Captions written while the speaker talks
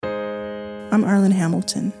I'm Arlen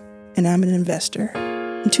Hamilton, and I'm an investor.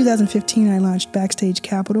 In 2015, I launched Backstage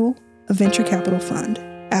Capital, a venture capital fund,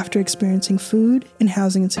 after experiencing food and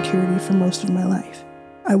housing insecurity for most of my life.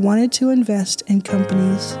 I wanted to invest in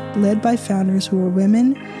companies led by founders who were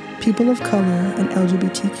women, people of color, and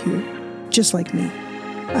LGBTQ, just like me.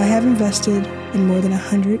 I have invested in more than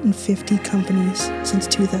 150 companies since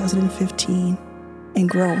 2015 and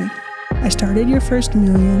growing. I started Your First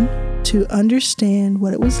Million to understand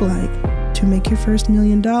what it was like to make your first $1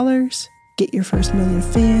 million, get your first 1 million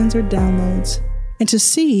fans or downloads, and to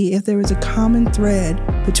see if there was a common thread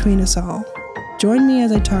between us all. Join me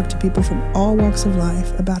as I talk to people from all walks of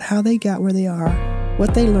life about how they got where they are,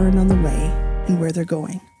 what they learned on the way, and where they're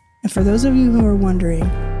going. And for those of you who are wondering,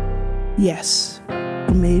 yes,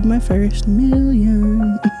 I made my first $1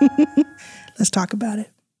 million. Let's talk about it.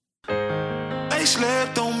 They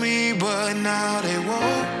slept on me, but now they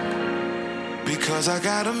won't. Because I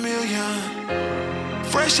got $1 million.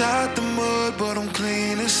 Fresh out the mud, but I'm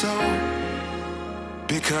clean as soap.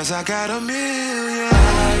 Because I got $1 million.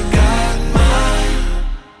 I got my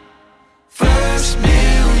first $1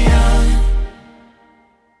 million.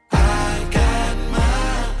 I got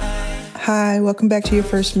my... Hi, welcome back to Your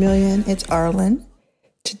First Million. It's Arlen.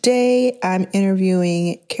 Today, I'm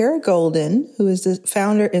interviewing Kara Goldin, who is the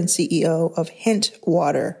founder and CEO of Hint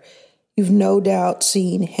Water. You've no doubt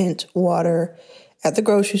seen Hint Water at the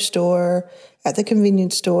grocery store, at the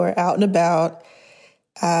convenience store, out and about.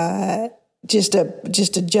 Just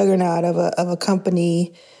a juggernaut of a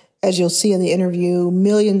company, as you'll see in the interview.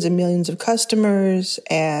 Millions and millions of customers,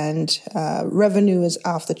 and revenue is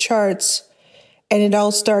off the charts. And it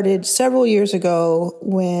all started several years ago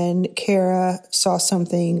when Kara saw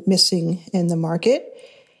something missing in the market.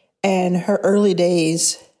 And her early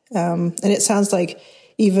days, and it sounds like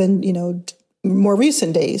even, more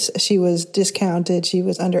recent days, she was discounted, she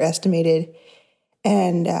was underestimated,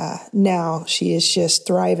 and now she is just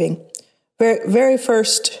thriving. Very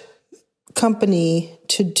first company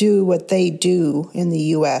to do what they do in the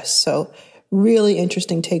U.S. So really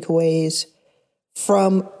interesting takeaways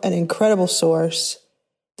from an incredible source.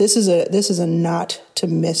 This is a not to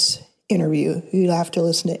miss interview. You'll have to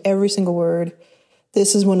listen to every single word.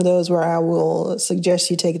 This is one of those where I will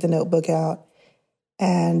suggest you take the notebook out.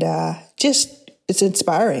 And it's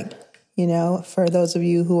inspiring, for those of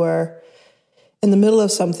you who are in the middle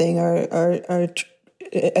of something or at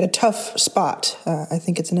a tough spot. I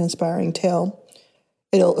think it's an inspiring tale.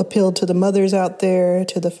 It'll appeal to the mothers out there,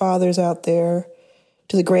 to the fathers out there,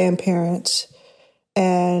 to the grandparents.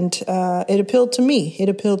 And it appealed to me. It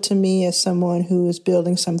appealed to me as someone who is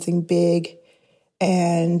building something big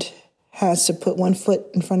and has to put one foot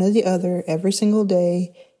in front of the other every single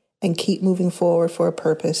day and keep moving forward for a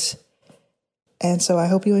purpose. And so I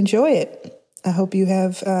hope you enjoy it. I hope you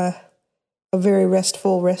have a very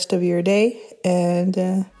restful rest of your day and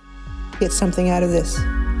get something out of this.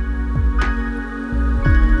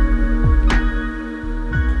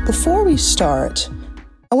 Before we start,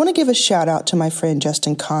 I want to give a shout out to my friend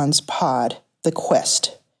Justin Kahn's pod, The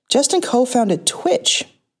Quest. Justin co-founded Twitch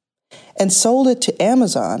and sold it to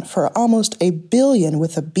Amazon for almost $1 billion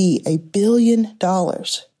with a B, $1 billion.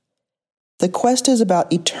 The Quest is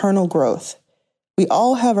about eternal growth. We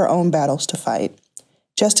all have our own battles to fight.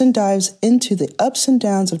 Justin dives into the ups and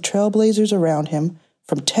downs of trailblazers around him,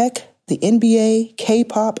 from tech, the NBA,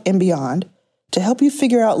 K-pop, and beyond, to help you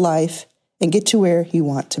figure out life and get to where you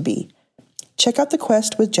want to be. Check out The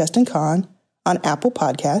Quest with Justin Kahn on Apple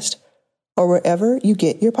Podcast or wherever you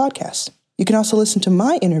get your podcasts. You can also listen to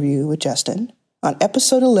my interview with Justin on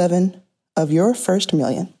episode 11 of Your First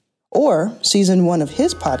Million, or season 1 of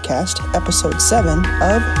his podcast, episode 7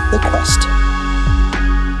 of The Quest.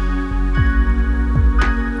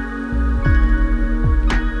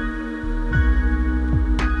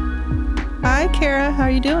 Hi, Kara. How are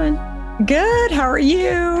you doing? Good. How are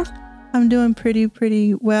you? I'm doing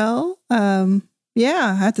pretty well. I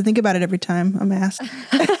have to think about it every time I'm asked.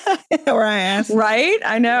 Or I ask. Right?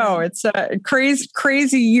 I know. It's a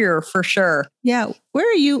crazy year for sure. Yeah. Where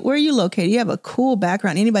are you located? You have a cool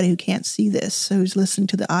background. Anybody who can't see this, who's listening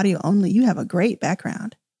to the audio only, you have a great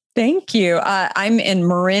background. Thank you. I'm in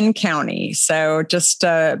Marin County, so just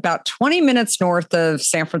about 20 minutes north of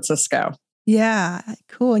San Francisco. Yeah.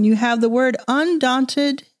 Cool. And you have the word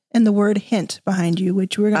undaunted and the word hint behind you,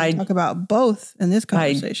 which we're going to talk about both in this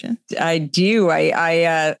conversation. I do.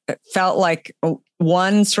 I felt like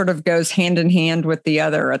one sort of goes hand in hand with the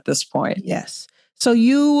other at this point. Yes. So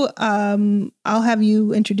you, I'll have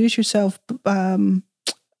you introduce yourself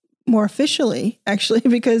more officially, actually,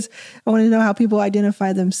 because I want to know how people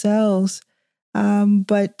identify themselves.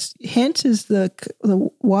 But Hint is the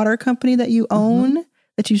water company that you own,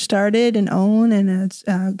 that you started and own. And it's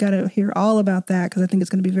got to hear all about that because I think it's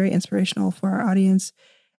going to be very inspirational for our audience.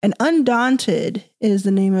 And Undaunted is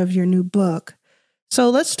the name of your new book. So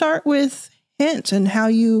let's start with Hint and how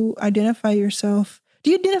you identify yourself. Do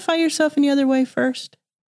you identify yourself any other way first?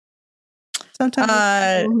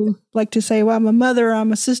 Sometimes people like to say, well, I'm a mother,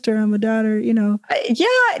 I'm a sister, I'm a daughter,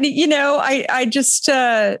 I just,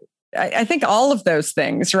 I think all of those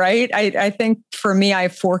things, right? I think for me, I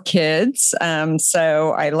have 4 kids.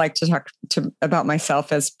 So I like to talk about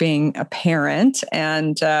myself as being a parent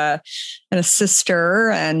and a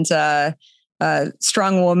sister and a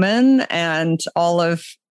strong woman and all of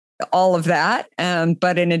that.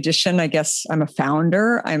 But in addition, I guess I'm a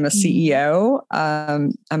founder, I'm a CEO,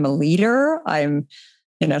 I'm a leader.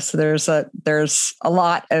 So there's a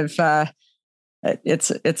lot of,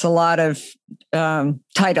 it's a lot of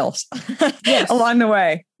titles along the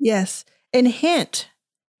way. Yes. And hint.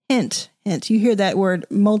 You hear that word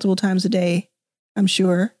multiple times a day, I'm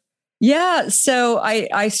sure. Yeah. So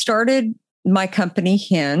I started my company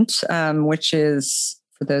Hint, which is,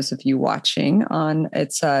 for those of you watching I'm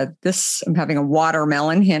having a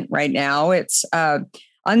watermelon hint right now. It's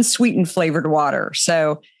unsweetened flavored water.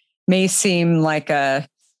 So may seem like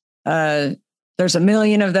there's a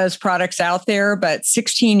million of those products out there, but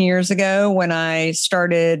 16 years ago when I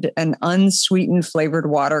started an unsweetened flavored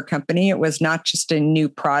water company, it was not just a new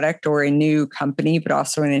product or a new company, but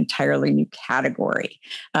also an entirely new category,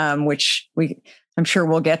 which I'm sure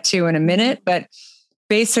we'll get to in a minute. But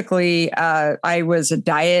basically, I was a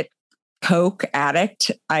Diet Coke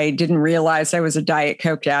addict. I didn't realize I was a Diet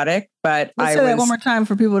Coke addict, but Let's say that one more time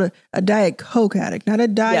for people a Diet Coke addict, not a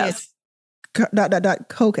Diet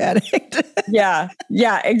Coke addict. Yeah,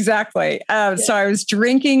 exactly. So I was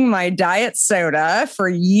drinking my diet soda for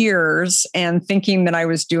years and thinking that I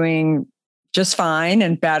was doing just fine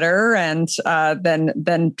and better, and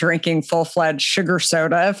then drinking full-fledged sugar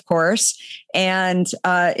soda, of course. And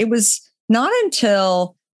it was not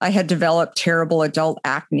until I had developed terrible adult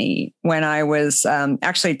acne when I was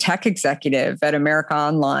actually a tech executive at America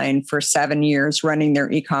Online for 7 years, running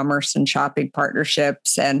their e-commerce and shopping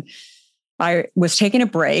partnerships. And I was taking a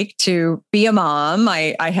break to be a mom.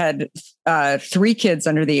 I had 3 kids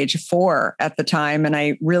under the age of 4 at the time, and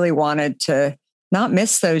I really wanted to not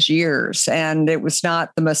miss those years. And it was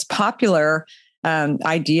not the most popular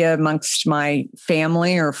idea amongst my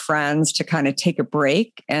family or friends to kind of take a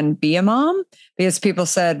break and be a mom, because people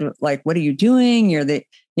said, like, what are you doing? You're the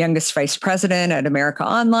youngest vice president at America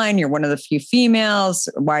Online. You're one of the few females.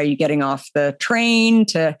 Why are you getting off the train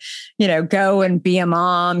to, go and be a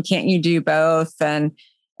mom? Can't you do both? And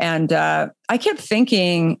I kept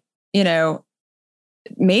thinking,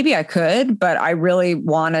 maybe I could, but I really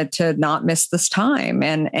wanted to not miss this time.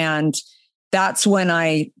 And that's when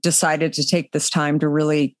I decided to take this time to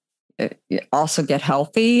really also get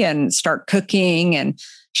healthy and start cooking and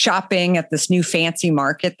shopping at this new fancy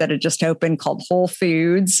market that had just opened called Whole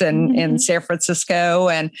Foods in San Francisco.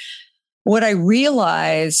 And what I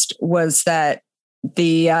realized was that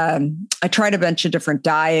I tried a bunch of different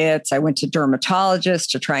diets. I went to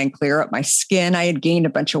dermatologists to try and clear up my skin. I had gained a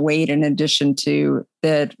bunch of weight in addition to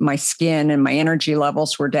that my skin and my energy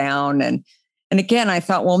levels were down. And again, I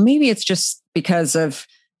thought, well, maybe it's just because of,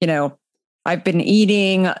 I've been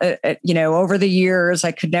eating, over the years,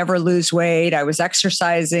 I could never lose weight. I was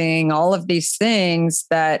exercising, all of these things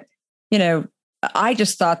that, I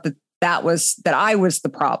just thought that I was the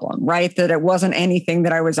problem, right? That it wasn't anything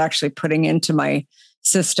that I was actually putting into my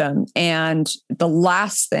system. And the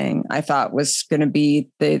last thing I thought was going to be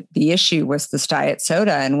the issue was this diet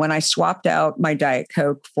soda. And when I swapped out my Diet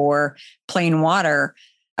Coke for plain water,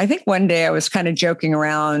 I think one day I was kind of joking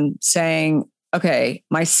around saying, okay,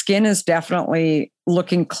 my skin is definitely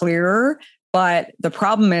looking clearer, but the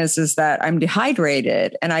problem is that I'm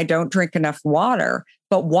dehydrated and I don't drink enough water.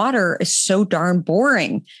 But water is so darn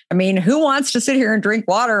boring. I mean, who wants to sit here and drink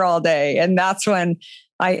water all day? And that's when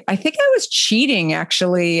I think I was cheating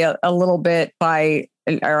actually a little bit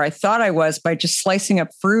or I thought I was, by just slicing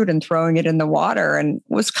up fruit and throwing it in the water, and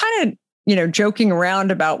was kind of, joking around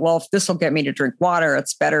about, well, if this will get me to drink water,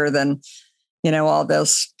 it's better than, all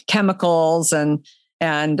those chemicals and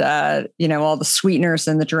all the sweeteners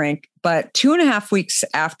in the drink. But 2.5 weeks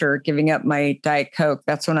after giving up my Diet Coke,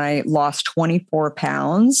 that's when I lost 24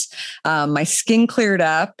 pounds. My skin cleared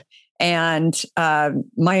up and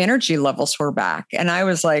my energy levels were back. And I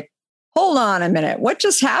was like, hold on a minute, what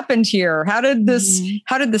just happened here? How did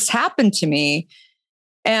this happen to me?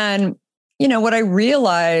 And, what I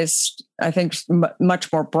realized, I think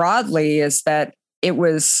much more broadly, is that it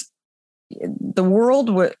was the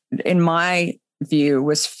world, in my view,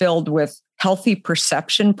 was filled with healthy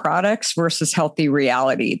perception products versus healthy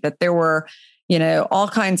reality, that there were, all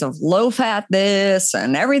kinds of low fat this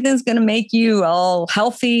and everything's going to make you all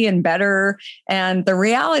healthy and better. And the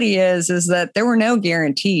reality is that there were no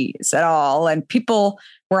guarantees at all. And people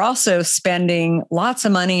were also spending lots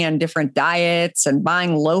of money on different diets and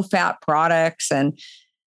buying low fat products. And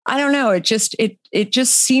I don't know, it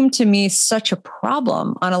just seemed to me such a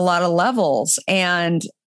problem on a lot of levels. And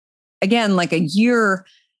again, like a year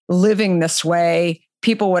living this way,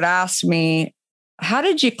 people would ask me, how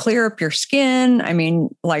did you clear up your skin? I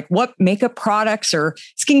mean, like what makeup products or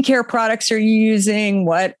skincare products are you using?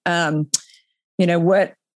 What,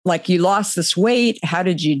 like you lost this weight. How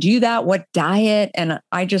did you do that? What diet? And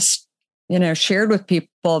I just, shared with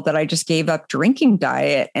people that I just gave up drinking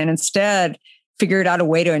diet and instead figured out a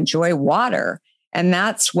way to enjoy water. And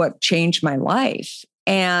that's what changed my life.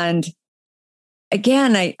 And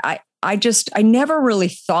again, I never really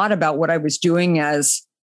thought about what I was doing as,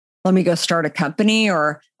 let me go start a company,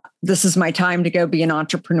 or this is my time to go be an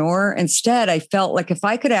entrepreneur. Instead, I felt like if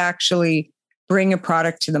I could actually bring a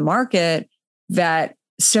product to the market that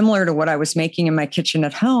similar to what I was making in my kitchen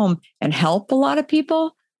at home and help a lot of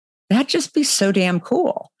people, that'd just be so damn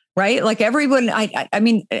cool, right? Like everyone, I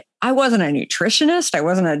mean, I wasn't a nutritionist. I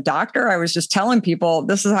wasn't a doctor. I was just telling people,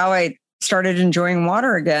 this is how I started enjoying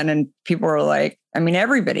water again. And people were like,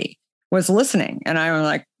 everybody was listening. And I was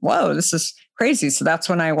like, whoa, this is crazy. So that's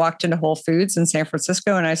when I walked into Whole Foods in San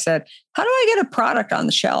Francisco and I said, how do I get a product on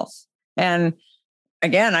the shelf? And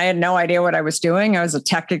again, I had no idea what I was doing. I was a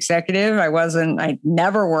tech executive. I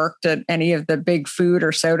never worked at any of the big food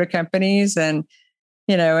or soda companies. And,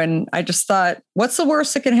 and I just thought, what's the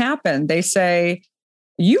worst that can happen? They say,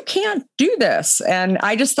 you can't do this. And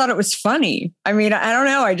I just thought it was funny. I mean, I don't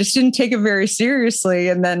know. I just didn't take it very seriously.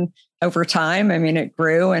 And then over time, it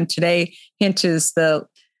grew. And today, Hint is the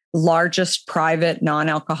largest private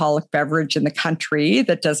non-alcoholic beverage in the country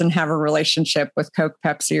that doesn't have a relationship with Coke,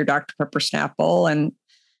 Pepsi, or Dr. Pepper Snapple. And,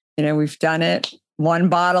 we've done it one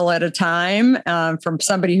bottle at a time from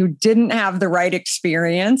somebody who didn't have the right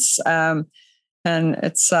experience. And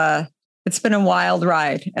it's been a wild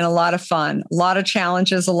ride and a lot of fun, a lot of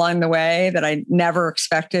challenges along the way that I never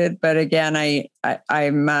expected. But again, I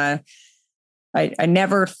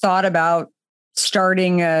never thought about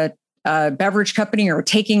starting a beverage company or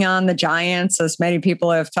taking on the giants, as many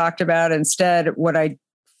people have talked about. Instead, what I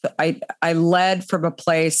led from a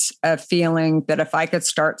place of feeling that if I could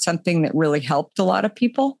start something that really helped a lot of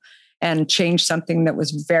people and change something that was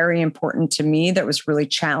very important to me, that was really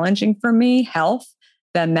challenging for me, health,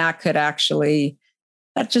 then that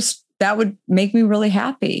would make me really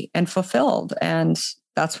happy and fulfilled. And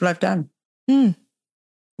that's what I've done.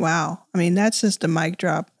 Wow. That's just a mic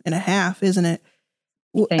drop and a half, isn't it?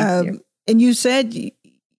 Thank you. And you said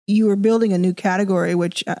you were building a new category,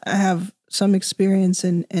 which I have some experience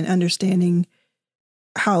in understanding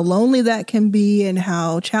how lonely that can be and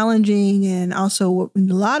how challenging, and also a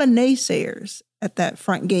lot of naysayers at that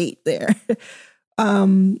front gate there.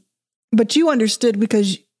 But you understood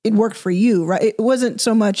because it worked for you, right? It wasn't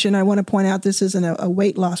so much, and I want to point out, this isn't a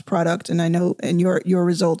weight loss product, and I know, and your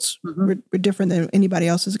results were different than anybody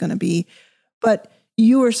else is going to be. But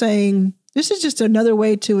you were saying, this is just another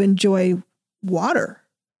way to enjoy water.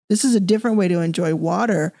 This is a different way to enjoy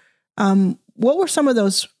water. What were some of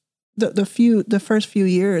those, the first few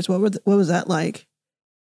years? What was that like?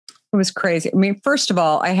 It was crazy. First of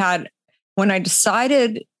all, when I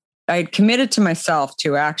decided, I'd committed to myself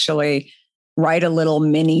to actually write a little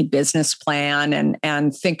mini business plan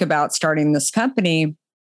and think about starting this company.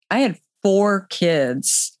 I had 4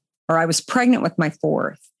 kids, or I was pregnant with my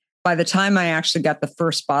 4th. By the time I actually got the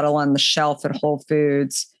first bottle on the shelf at Whole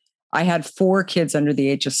Foods, I had 4 kids under the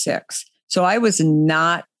age of 6. So I was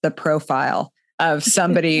not the profile of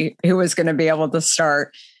somebody who was going to be able to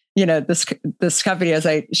start, this company. As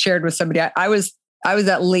I shared with somebody, I was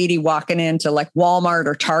that lady walking into like Walmart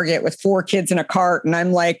or Target with 4 kids in a cart. And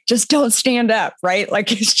I'm like, just don't stand up. Right.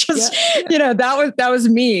 Like, it's just, that was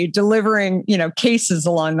me delivering, cases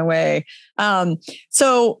along the way.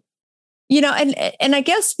 So, and I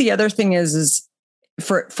guess the other thing is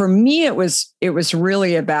for me, it was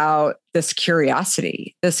really about this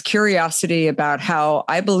curiosity about how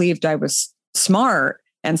I believed I was smart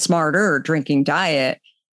and smarter drinking diet.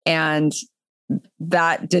 And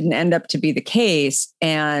that didn't end up to be the case.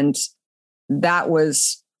 And that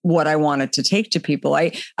was what I wanted to take to people.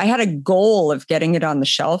 I had a goal of getting it on the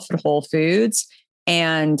shelf at Whole Foods,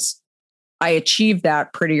 and I achieved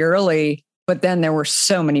that pretty early. But then there were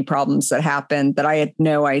so many problems that happened that I had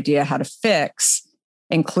no idea how to fix.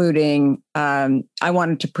 including I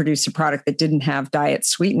wanted to produce a product that didn't have diet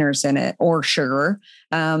sweeteners in it or sugar.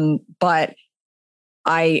 But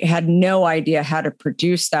I had no idea how to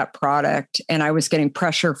produce that product. And I was getting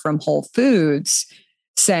pressure from Whole Foods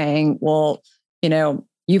saying, well,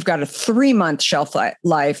 you've got a 3-month shelf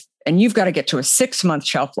life and you've got to get to a 6-month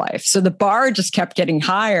shelf life. So the bar just kept getting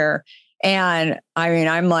higher. And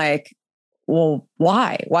I'm like, well,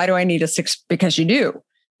 why? Why do I need a 6? Because you do.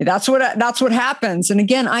 That's what happens. And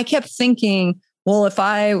again, I kept thinking, well, if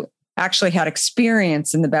I actually had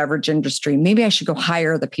experience in the beverage industry, maybe I should go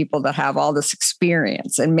hire the people that have all this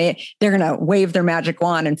experience and they're going to wave their magic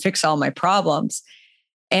wand and fix all my problems.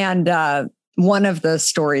 And one of the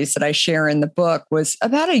stories that I share in the book was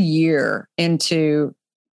about a year into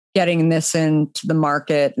getting this into the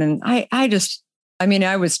market. And I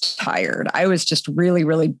was tired. I was just really,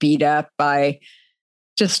 really beat up by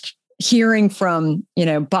just hearing from,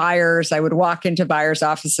 buyers. I would walk into buyers'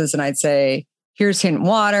 offices and I'd say, here's Hint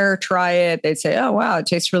Water, try it. They'd say, oh, wow, it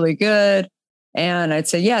tastes really good. And I'd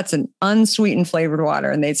say, yeah, it's an unsweetened flavored water.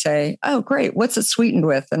 And they'd say, oh, great. What's it sweetened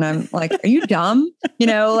with? And I'm like, are you dumb?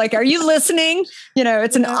 Are you listening?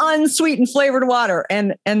 It's an unsweetened flavored water.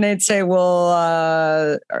 And they'd say,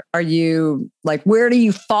 well, are you like, where do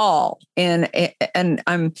you fall? And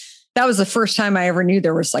that was the first time I ever knew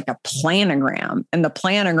there was like a planogram. And the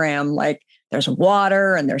planogram, like there's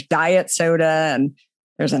water and there's diet soda and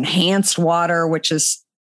there's enhanced water, which is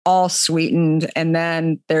all sweetened. And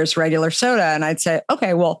then there's regular soda. And I'd say,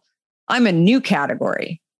 okay, well, I'm a new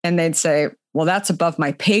category. And they'd say, well, that's above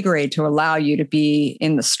my pay grade to allow you to be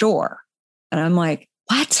in the store. And I'm like,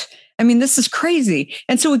 what? This is crazy.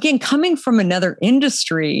 And so again, coming from another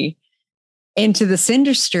industry into this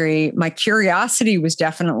industry, my curiosity was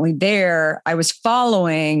definitely there. I was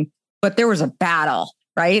following, but there was a battle,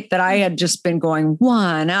 right? That I had just been going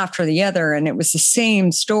one after the other. And it was the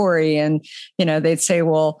same story. And, they'd say,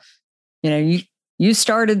 well, you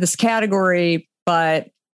started this category, but,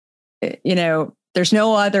 there's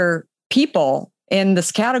no other people in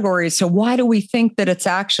this category. So why do we think that it's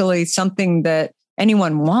actually something that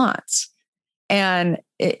anyone wants? And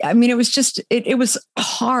it was just, it was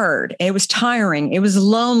hard. It was tiring. It was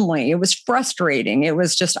lonely. It was frustrating. It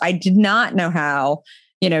was just, I did not know how,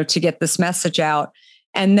 to get this message out.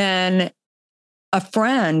 And then a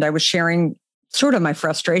friend, I was sharing sort of my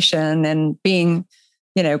frustration and being,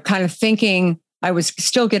 kind of thinking I was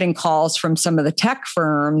still getting calls from some of the tech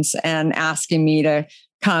firms and asking me to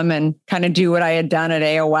come and kind of do what I had done at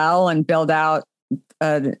AOL and build out,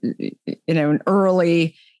 an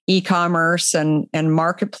early e-commerce and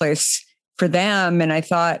marketplace for them. And I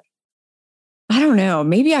thought, I don't know,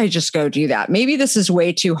 maybe I just go do that. Maybe this is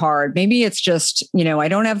way too hard. Maybe it's just, I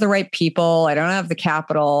don't have the right people. I don't have the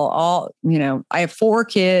capital. I have 4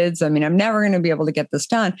 kids. I'm never going to be able to get this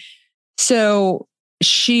done. So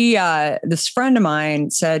this friend of mine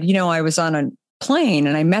said, I was on a plane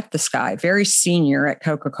and I met this guy, very senior at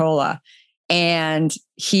Coca-Cola. And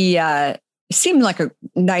he seemed like a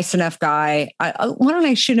nice enough guy. Why don't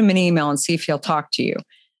I shoot him an email and see if he'll talk to you?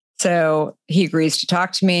 So he agrees to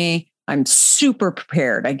talk to me. I'm super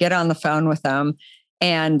prepared. I get on the phone with them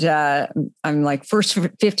and I'm like first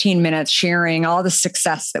 15 minutes sharing all the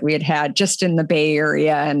success that we had just in the Bay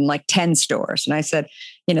Area and like 10 stores. And I said,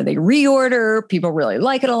 they reorder, people really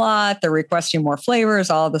like it a lot. They're requesting more flavors,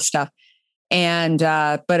 all the stuff. And,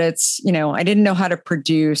 but it's, I didn't know how to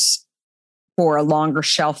produce for a longer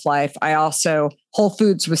shelf life. I also, Whole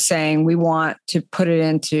Foods was saying, we want to put it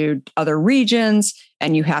into other regions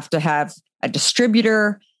and you have to have a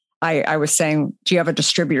distributor. I was saying, do you have a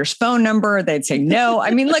distributor's phone number? They'd say no.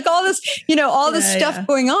 Like all this, all this stuff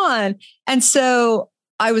going on. And so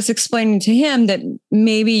I was explaining to him that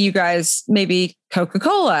maybe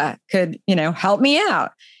Coca-Cola could, help me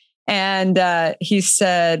out. And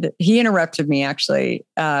he interrupted me actually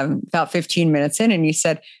about 15 minutes in and he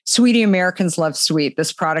said, Sweetie, Americans love sweet.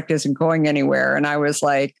 This product isn't going anywhere. And I was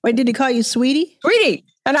like, wait, did he call you Sweetie? Sweetie.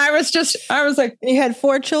 And I was like, and you had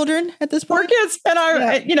 4 children at this point? 4 kids. And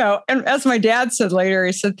and as my dad said later,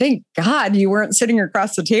 he said, thank God you weren't sitting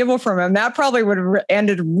across the table from him. That probably would have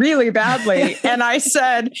ended really badly. And I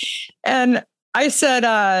said, it's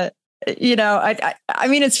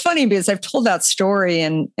funny because I've told that story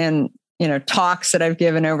and talks that I've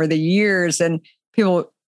given over the years and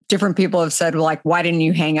different people have said, well, like, why didn't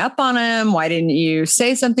you hang up on him? Why didn't you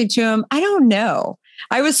say something to him? I don't know.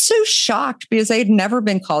 I was so shocked because I had never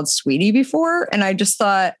been called Sweetie before. And I just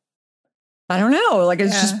thought, I don't know, like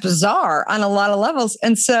it's just bizarre on a lot of levels.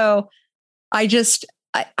 And so I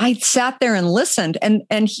sat there and listened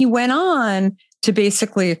and he went on to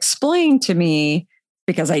basically explain to me,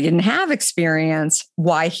 because I didn't have experience,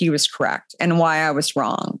 why he was correct and why I was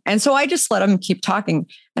wrong. And so I just let him keep talking.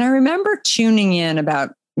 And I remember tuning in about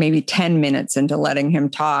maybe 10 minutes into letting him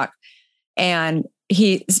talk. And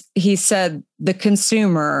he said the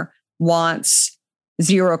consumer wants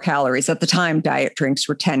 0 calories. At the time, diet drinks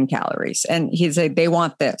were 10 calories. And he said, they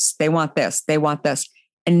want this, they want this, they want this.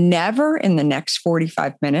 And never in the next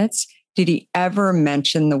 45 minutes did he ever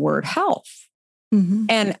mention the word health. Mm-hmm.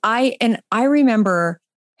 And I remember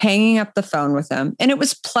hanging up the phone with him, and it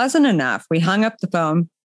was pleasant enough. We hung up the phone,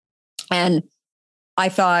 and I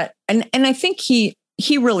thought, and I think he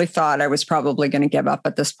really thought I was probably going to give up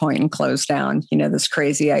at this point and close down, this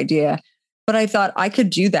crazy idea. But I thought I could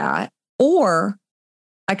do that, or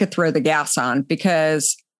I could throw the gas on,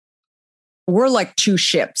 because we're like 2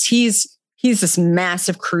 ships. He's this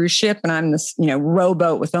massive cruise ship, and I'm this,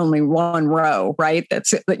 rowboat with only 1 row, right?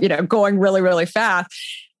 That's, going really, really fast.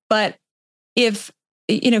 But if,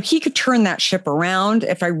 he could turn that ship around,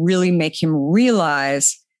 if I really make him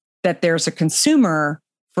realize that there's a consumer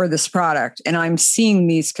for this product, and I'm seeing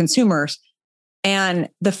these consumers. And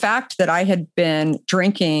the fact that I had been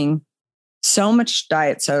drinking so much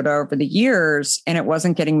diet soda over the years, and it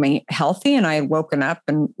wasn't getting me healthy, and I had woken up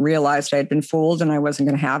and realized I had been fooled and I wasn't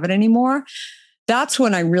going to have it anymore. That's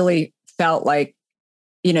when I really felt like,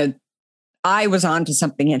 I was onto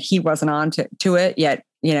something and he wasn't onto it yet.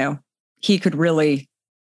 He could really,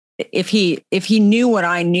 if he knew what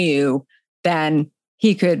I knew, then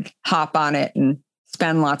he could hop on it and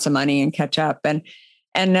spend lots of money and catch up.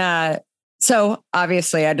 So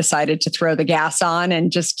obviously I decided to throw the gas on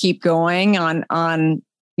and just keep going on,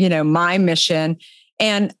 my mission.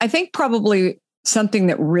 And I think probably something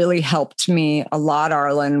that really helped me a lot,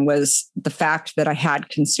 Arlen, was the fact that I had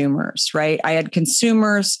consumers, right? I had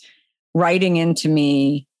consumers writing into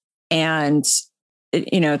me, and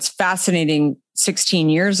it's fascinating. 16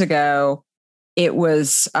 years ago, it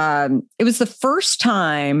was the first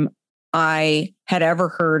time I had ever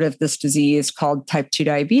heard of this disease called type 2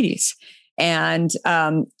 diabetes. And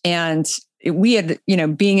we had,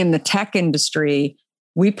 being in the tech industry,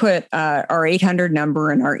 we put our 800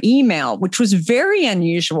 number in our email, which was very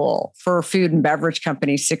unusual for a food and beverage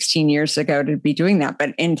company 16 years ago to be doing that.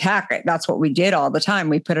 But in tech, that's what we did all the time.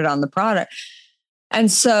 We put it on the product.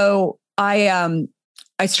 And so I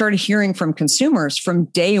started hearing from consumers from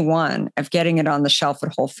day one of getting it on the shelf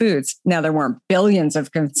at Whole Foods. Now, there weren't billions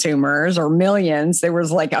of consumers or millions. There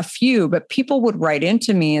was like a few, but people would write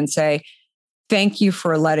into me and say, thank you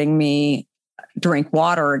for letting me drink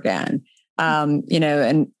water again. And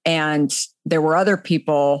there were other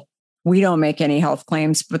people, we don't make any health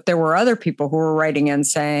claims, but there were other people who were writing in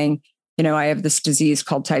saying, I have this disease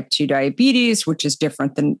called type 2 diabetes, which is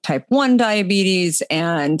different than type 1 diabetes.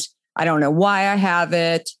 And I don't know why I have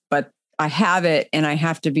it, but I have it. And I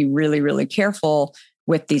have to be really, really careful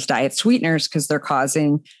with these diet sweeteners because they're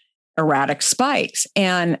causing erratic spikes.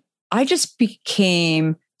 And I just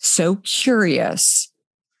became so curious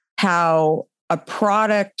how a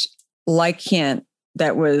product like Hint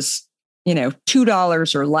that was,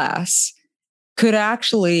 $2 or less could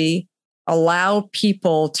actually allow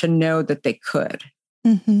people to know that they could.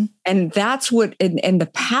 Mm-hmm. And that's what, and the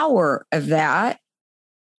power of that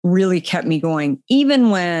really kept me going. Even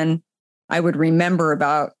when I would remember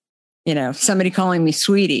about, somebody calling me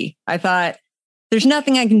sweetie, I thought there's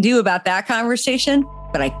nothing I can do about that conversation,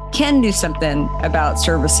 but I can do something about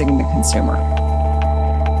servicing the consumer.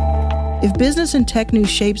 If business and tech news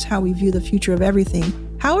shapes how we view the future of everything,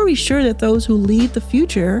 how are we sure that those who lead the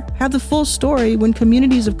future have the full story when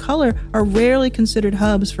communities of color are rarely considered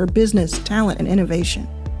hubs for business, talent, and innovation?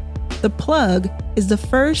 The Plug is the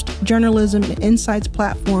first journalism and insights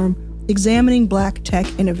platform examining Black tech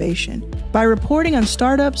innovation. By reporting on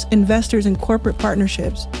startups, investors, and corporate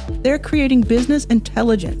partnerships, they're creating business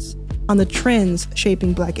intelligence on the trends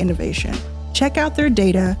shaping Black innovation. Check out their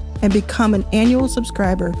data and become an annual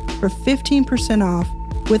subscriber for 15% off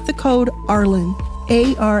with the code ARLAN,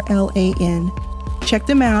 ARLAN. Check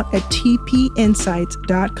them out at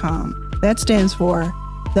tpinsights.com. That stands for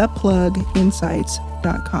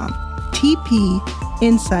thepluginsights.com.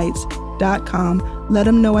 tpinsights.com. Let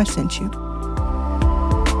them know I sent you.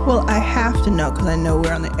 Well, I have to know, because I know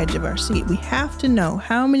we're on the edge of our seat. We have to know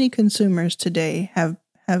how many consumers today have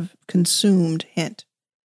consumed Hint.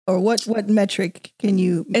 Or what metric can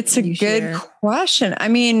you It's a good question. I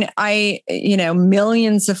mean,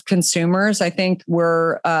 millions of consumers, I think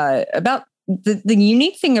were about the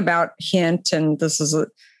unique thing about Hint, and this is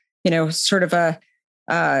sort of I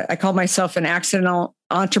call myself an accidental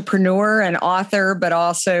entrepreneur and author, but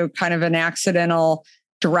also kind of an accidental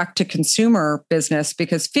direct to consumer business,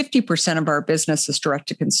 because 50% of our business is direct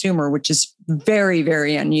to consumer, which is very,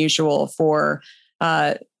 very unusual for,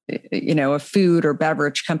 a food or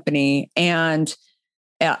beverage company. And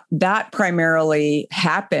that primarily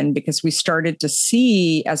happened because we started to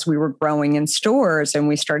see, as we were growing in stores and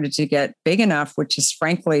we started to get big enough, which is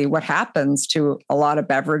frankly what happens to a lot of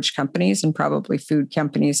beverage companies and probably food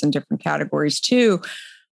companies in different categories too.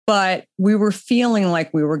 But we were feeling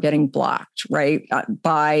like we were getting blocked, right,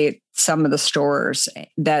 by some of the stores,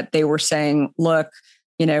 that they were saying, look,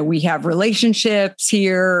 we have relationships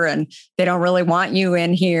here and they don't really want you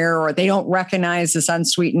in here, or they don't recognize this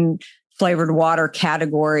unsweetened flavored water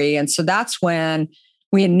category. And so that's when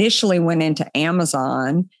we initially went into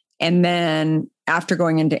Amazon. And then after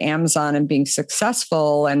going into Amazon and being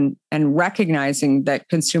successful and recognizing that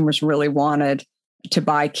consumers really wanted to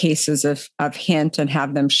buy cases of Hint and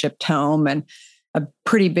have them shipped home, and a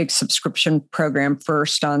pretty big subscription program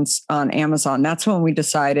first on Amazon, that's when we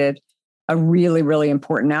decided a really, really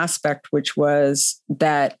important aspect, which was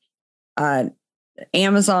that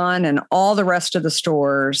Amazon and all the rest of the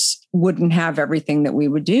stores wouldn't have everything that we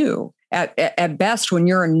would do. At best, when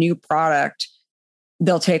you're a new product,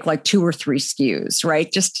 they'll take like 2 or 3 SKUs,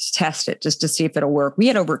 right? Just to test it, just to see if it'll work. We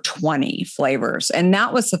had over 20 flavors. And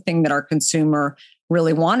that was the thing that our consumer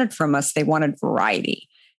really wanted from us. They wanted variety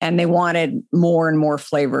and they wanted more and more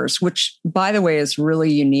flavors, which, by the way, is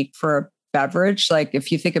really unique for a beverage. Like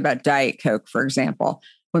if you think about Diet Coke, for example,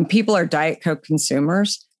 when people are Diet Coke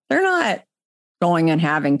consumers, they're not going and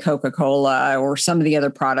having Coca-Cola or some of the other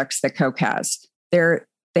products that Coke has.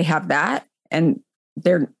 They have that and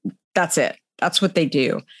that's it. That's what they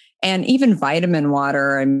do. And even vitamin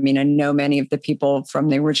water. I mean, I know many of the people from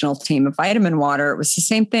the original team of vitamin water, it was the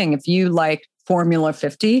same thing. If you like Formula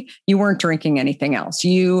 50, you weren't drinking anything else.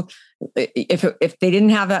 If they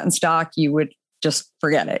didn't have that in stock, you would just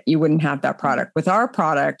forget it. You wouldn't have that product. With our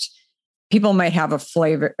product, people might have a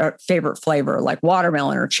favorite flavor like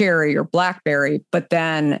watermelon or cherry or blackberry, but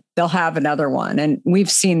then they'll have another one. And we've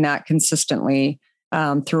seen that consistently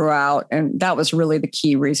throughout. And that was really the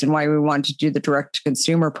key reason why we wanted to do the direct to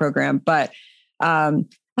consumer program. But I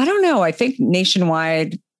don't know, I think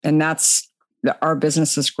nationwide, and our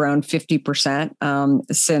business has grown 50%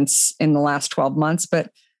 since in the last 12 months,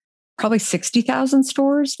 but probably 60,000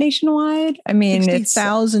 stores nationwide. I mean,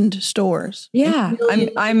 60,000 stores. Yeah.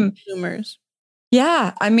 I'm consumers.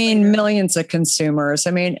 Yeah. I mean, millions of consumers.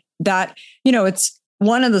 I mean, that, it's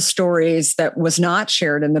one of the stories that was not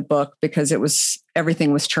shared in the book because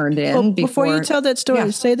everything was turned in. Well, before you tell that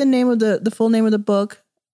story, say the name of the full name of the book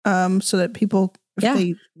so that people, if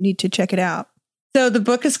they need to check it out. So the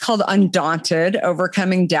book is called Undaunted: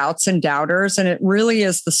 Overcoming Doubts and Doubters. And it really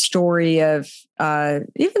is the story of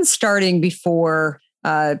even starting before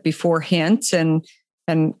Hint and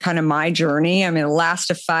kind of my journey. I mean, the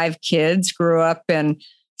last of 5 kids, grew up in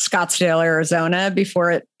Scottsdale, Arizona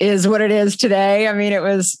before it is what it is today. I mean, it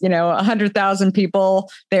was, 100,000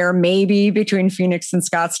 people there, maybe between Phoenix and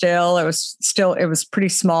Scottsdale. It was pretty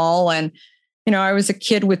small. And, I was a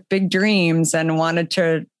kid with big dreams and wanted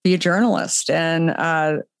to be a journalist. And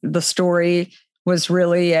the story was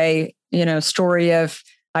really a, story of,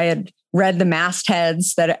 I had read the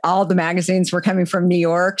mastheads that all the magazines were coming from New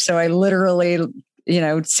York. So I literally,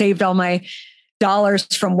 saved all my dollars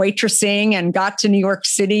from waitressing and got to New York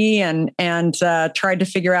City and tried to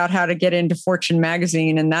figure out how to get into Fortune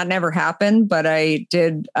magazine. And that never happened, but I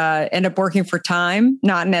did end up working for Time,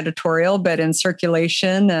 not in editorial, but in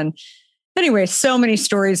circulation. And anyway, so many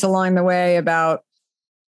stories along the way about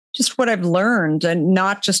just what I've learned, and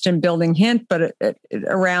not just in building Hint, but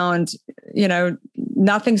around,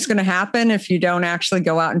 nothing's going to happen if you don't actually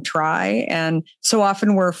go out and try. And so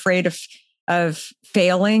often we're afraid of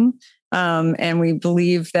failing. And we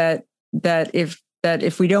believe that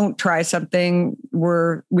if we don't try something,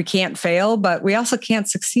 we can't fail, but we also can't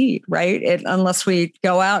succeed, right? Unless we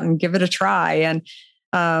go out and give it a try.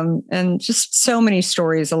 And just so many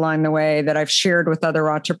stories along the way that I've shared with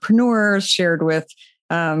other entrepreneurs, shared with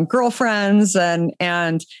girlfriends,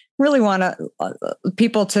 and really want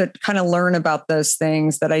people to kind of learn about those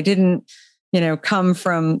things that I didn't, come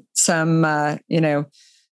from some,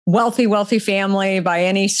 wealthy family by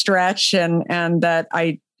any stretch. And that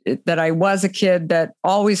I was a kid that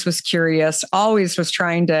always was curious, always was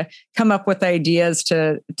trying to come up with ideas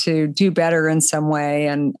to do better in some way.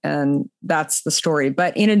 And that's the story.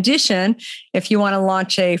 But in addition, if you want to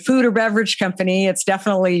launch a food or beverage company, it's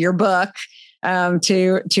definitely your book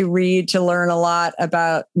to read, to learn a lot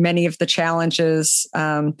about many of the challenges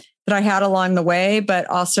that I had along the way, but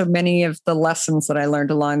also many of the lessons that I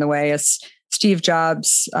learned along the way. As Steve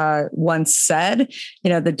Jobs once said,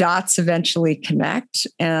 the dots eventually connect.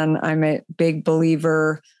 And I'm a big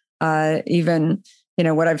believer, even,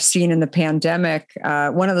 what I've seen in the pandemic.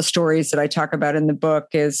 One of the stories that I talk about in the book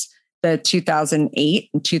is the 2008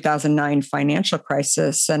 and 2009 financial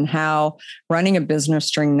crisis and how running a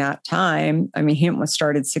business during that time, Hint was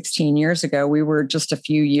started 16 years ago. We were just a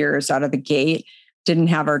few years out of the gate, didn't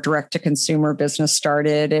have our direct to consumer business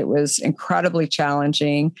started. It was incredibly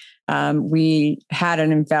challenging. We had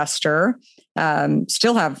an investor,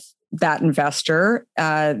 still have that investor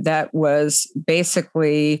that was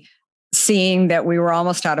basically seeing that we were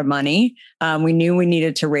almost out of money. We knew we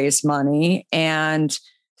needed to raise money. And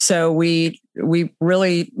so my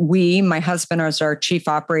husband was our chief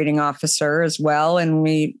operating officer as well. And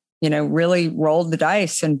we, really rolled the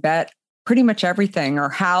dice and bet pretty much everything. Our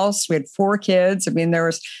house, we had 4 kids. There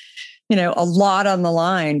was, a lot on the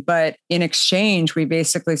line, but in exchange, we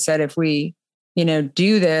basically said, if we,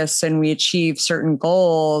 do this and we achieve certain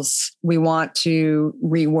goals, we want to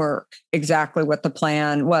rework exactly what the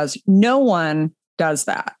plan was. No one does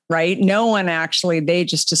that, right? No one actually, they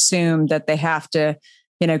just assume that they have to,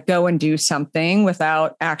 go and do something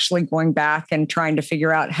without actually going back and trying to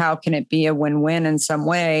figure out how can it be a win-win in some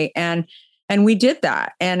way. And we did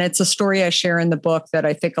that. And it's a story I share in the book that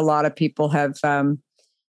I think a lot of people have, that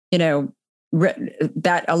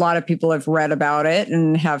a lot of people have read about it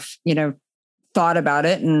and have, thought about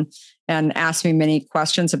it and asked me many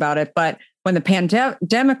questions about it. But when the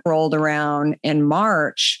pandemic rolled around in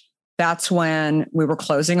March, that's when we were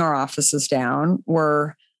closing our offices down.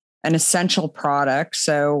 We're an essential product.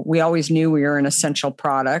 So we always knew we were an essential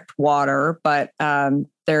product, water, but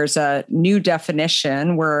there's a new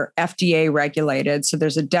definition. We're FDA regulated. So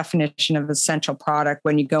there's a definition of essential product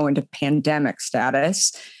when you go into pandemic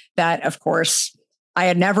status that, of course, I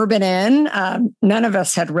had never been in. None of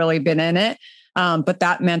us had really been in it. But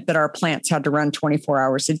that meant that our plants had to run 24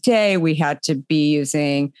 hours a day. We had to be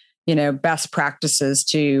using, best practices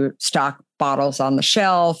to stock bottles on the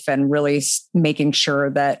shelf and really making sure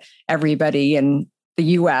that everybody in the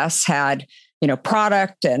US had,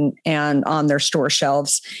 product and on their store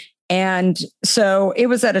shelves. And so it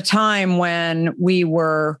was at a time when we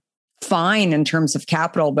were fine in terms of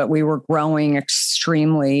capital, but we were growing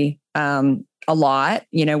extremely a lot.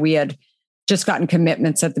 We had just gotten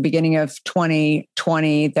commitments at the beginning of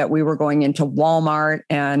 2020 that we were going into Walmart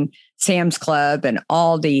and Sam's Club and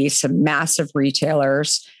Aldi, some massive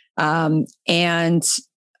retailers. And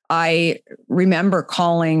I remember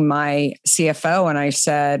calling my CFO and I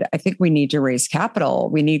said, I think we need to raise capital.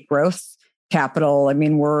 We need growth capital.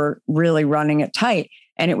 We're really running it tight.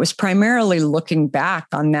 And it was primarily looking back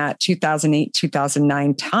on that 2008,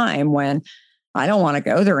 2009 time when I don't want to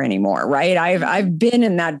go there anymore, right? I've been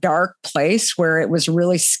in that dark place where it was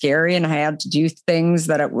really scary and I had to do things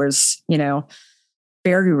that it was,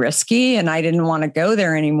 very risky and I didn't want to go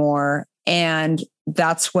there anymore. And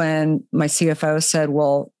that's when my CFO said,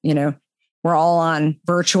 well, we're all on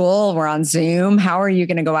virtual, we're on Zoom. How are you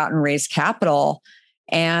going to go out and raise capital?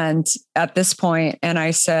 And at this point, and I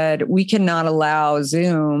said, we cannot allow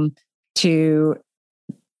Zoom to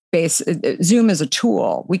Zoom is a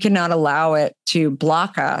tool. We cannot allow it to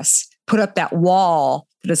block us, put up that wall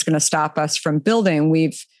that is going to stop us from building.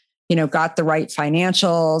 We've, got the right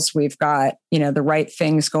financials. We've got, the right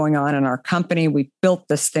things going on in our company. We built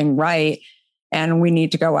this thing right. And we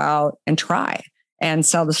need to go out and try and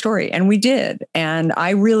sell the story. And we did. And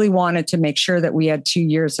I really wanted to make sure that we had 2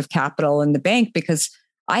 years of capital in the bank because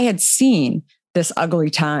I had seen this ugly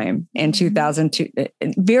time in 2002,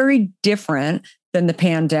 very different than the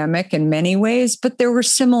pandemic in many ways, but there were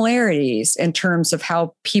similarities in terms of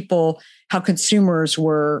how consumers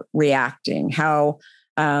were reacting, how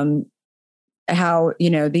the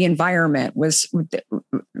environment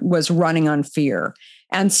was running on fear.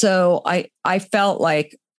 And so I felt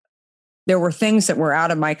like there were things that were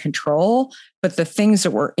out of my control, but the things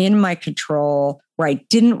that were in my control where I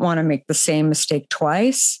didn't want to make the same mistake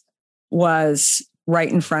twice was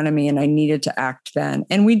right in front of me and I needed to act then.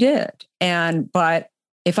 And we did. But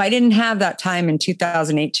if I didn't have that time in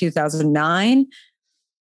 2008, 2009,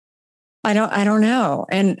 I don't know.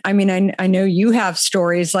 And I know you have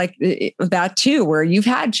stories like that too, where you've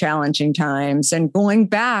had challenging times and going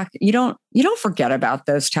back, you don't forget about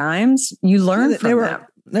those times. You learn from them.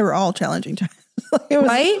 They were all challenging times. It was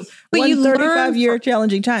right? But you 35-year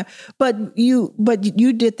challenging time. But you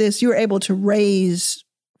did this, you were able to raise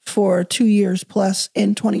for 2 years plus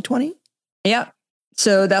in 2020? Yeah.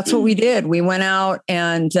 So that's what we did. We went out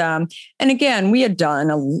and again, we had done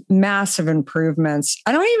a massive improvements.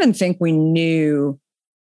 I don't even think we knew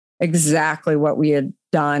exactly what we had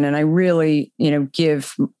done. And I really,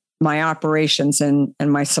 give my operations and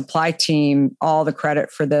my supply team all the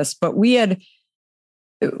credit for this. But we had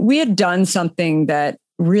done something that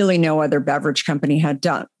really no other beverage company had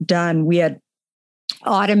done. We had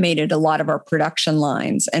automated a lot of our production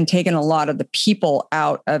lines and taken a lot of the people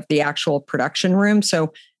out of the actual production room.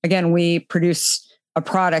 So again, we produce a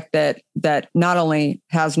product that not only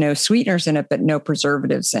has no sweeteners in it, but no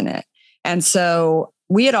preservatives in it. And so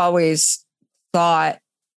we had always thought,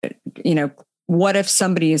 what if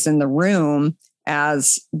somebody is in the room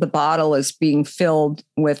as the bottle is being filled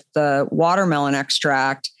with the watermelon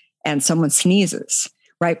extract and someone sneezes,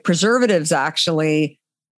 right? Preservatives actually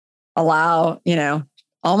allow,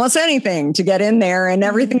 almost anything to get in there and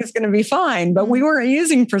everything is going to be fine, but we weren't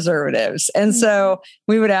using preservatives. And so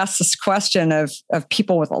we would ask this question of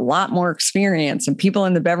people with a lot more experience, and people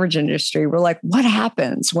in the beverage industry were like, what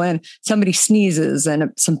happens when somebody sneezes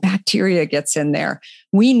and some bacteria gets in there?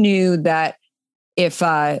 We knew that if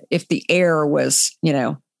the air was,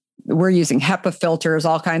 we're using HEPA filters,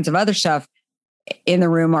 all kinds of other stuff in the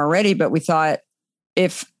room already, but we thought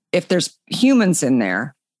if there's humans in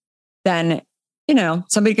there, then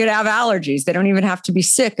somebody could have allergies. They don't even have to be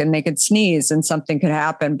sick and they could sneeze and something could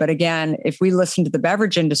happen. But again, if we listen to the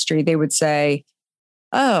beverage industry, they would say,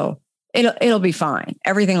 oh, it'll be fine.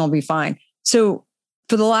 Everything will be fine. So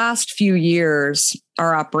for the last few years,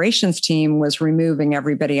 our operations team was removing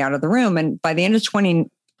everybody out of the room. And by the end of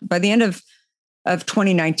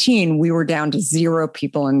 2019, we were down to 0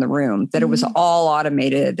 people in the room, that it was all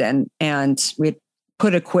automated, and we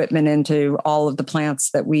put equipment into all of the plants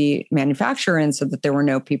that we manufacture in so that there were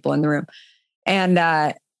no people in the room. And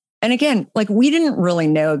again, like, we didn't really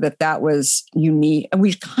know that was unique.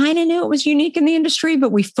 We kind of knew it was unique in the industry,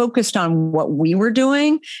 but we focused on what we were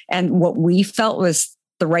doing and what we felt was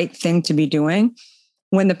the right thing to be doing.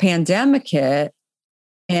 When the pandemic hit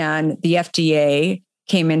and the FDA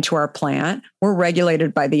came into our plant, we're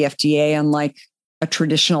regulated by the FDA, unlike a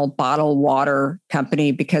traditional bottled water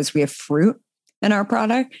company, because we have fruit in our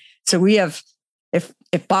product. So we have, if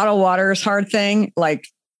bottled water is a hard thing, like,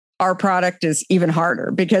 our product is even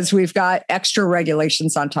harder because we've got extra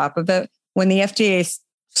regulations on top of it. When the FDA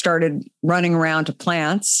started running around to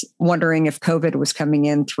plants, wondering if COVID was coming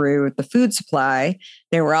in through the food supply,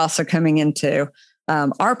 they were also coming into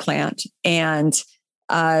our plant. And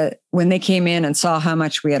when they came in and saw how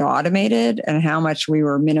much we had automated and how much we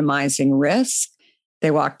were minimizing risk,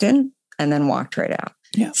 they walked in and then walked right out.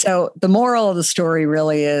 Yeah. So the moral of the story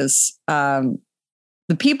really is the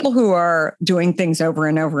people who are doing things over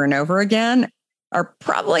and over and over again are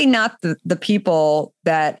probably not the people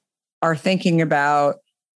that are thinking about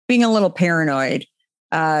being a little paranoid,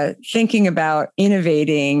 thinking about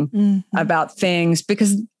innovating about things,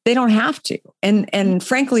 because they don't have to. And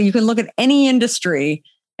frankly, you can look at any industry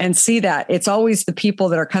and see that it's always the people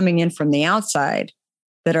that are coming in from the outside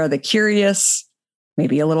that are the curious,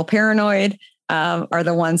 maybe a little paranoid, are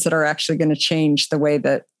the ones that are actually going to change the way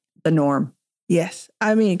that the norm. Yes.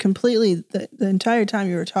 I mean, completely. The entire time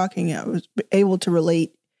you were talking, I was able to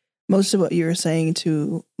relate most of what you were saying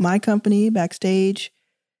to my company Backstage,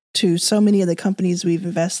 to so many of the companies we've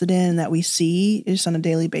invested in that we see just on a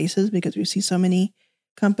daily basis, because we see so many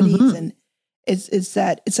companies. And it's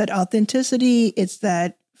that authenticity, it's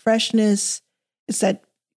that freshness, it's that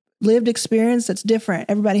lived experience that's different.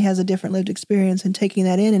 Everybody has a different lived experience, and taking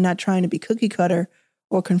that in and not trying to be cookie cutter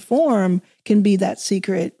or conform can be that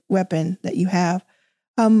secret weapon that you have.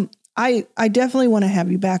 I definitely want to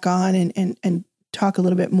have you back on and talk a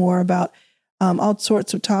little bit more about all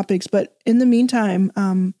sorts of topics. But in the meantime,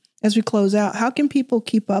 as we close out, how can people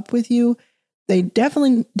keep up with you? They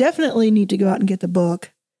definitely need to go out and get the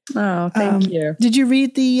book. Oh, thank you. Did you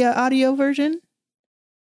read the audio version?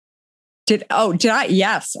 Did I?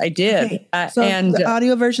 Yes, I did. Okay. And the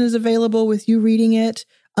audio version is available with you reading it.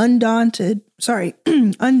 Undaunted.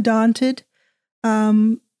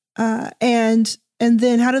 And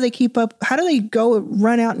then how do they keep up? How do they go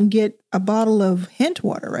run out and get a bottle of Hint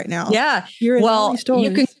water right now? Yeah. You're in all these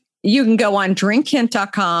stores. You can go on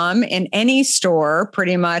drinkhint.com in any store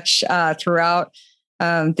pretty much throughout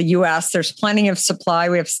the US. There's plenty of supply.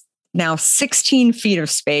 We have now 16 feet of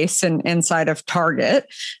space inside of Target.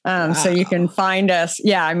 Wow. So you can find us.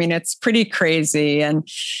 Yeah, I mean, it's pretty crazy. And,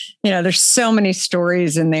 there's so many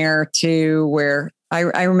stories in there too, where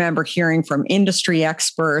I remember hearing from industry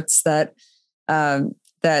experts that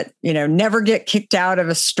never get kicked out of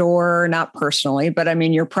a store, not personally, but I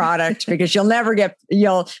mean your product, because you'll never get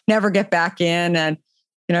back in. And,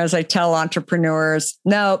 as I tell entrepreneurs,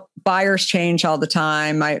 no, buyers change all the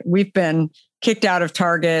time. We've been kicked out of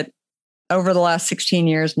Target over the last 16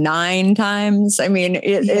 years, 9 times. I mean,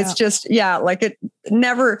 it's just, like it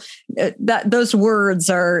never, those words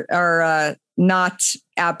are not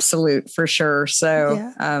absolute for sure.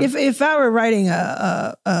 So if I were writing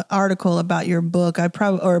a article about your book, I'd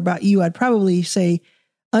probably say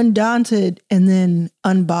undaunted and then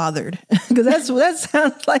unbothered, because that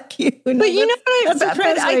sounds like you. But that's a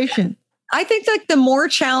translation. I think like the more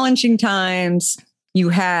challenging times you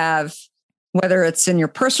have, whether it's in your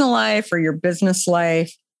personal life or your business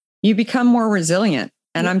life, you become more resilient.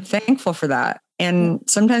 And I'm thankful for that. And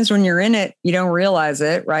sometimes when you're in it, you don't realize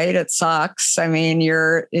it, right? It sucks. I mean,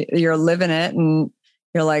 you're living it and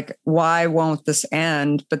you're like, why won't this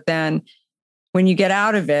end? But then when you get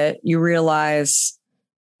out of it, you realize,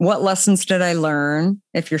 what lessons did I learn,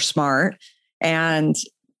 if you're smart, and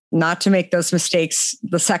not to make those mistakes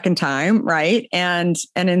the second time, right? And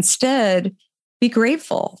instead be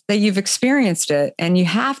grateful that you've experienced it. And you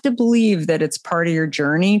have to believe that it's part of your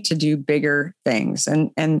journey to do bigger things.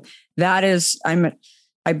 And that is,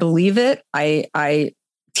 I believe it. I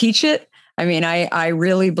teach it. I mean, I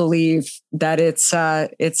really believe that it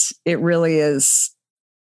really is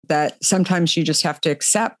that sometimes you just have to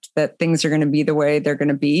accept that things are going to be the way they're going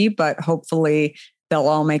to be, but hopefully they'll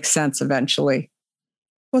all make sense eventually.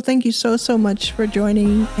 Well, thank you so much for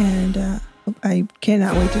joining. And I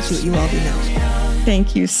cannot wait to see what you all do next.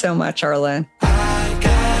 Thank you so much, Arlen.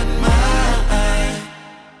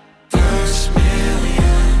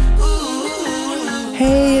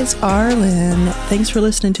 Hey, it's Arlen. Thanks for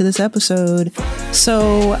listening to this episode.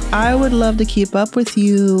 So I would love to keep up with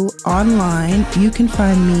you online. You can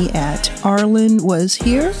find me at Arlen Was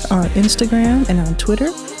Here on Instagram and on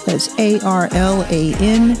Twitter. That's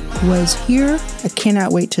ARLAN Was Here. I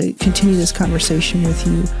cannot wait to continue this conversation with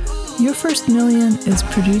you. Your First Million is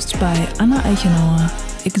produced by Anna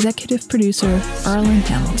Eichenauer, executive producer Arlen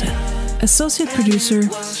Hamilton, associate producer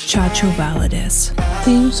Chacho Valadez.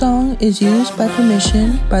 Theme song is used by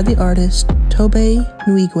permission by the artist Tobe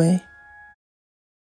Nwigwe.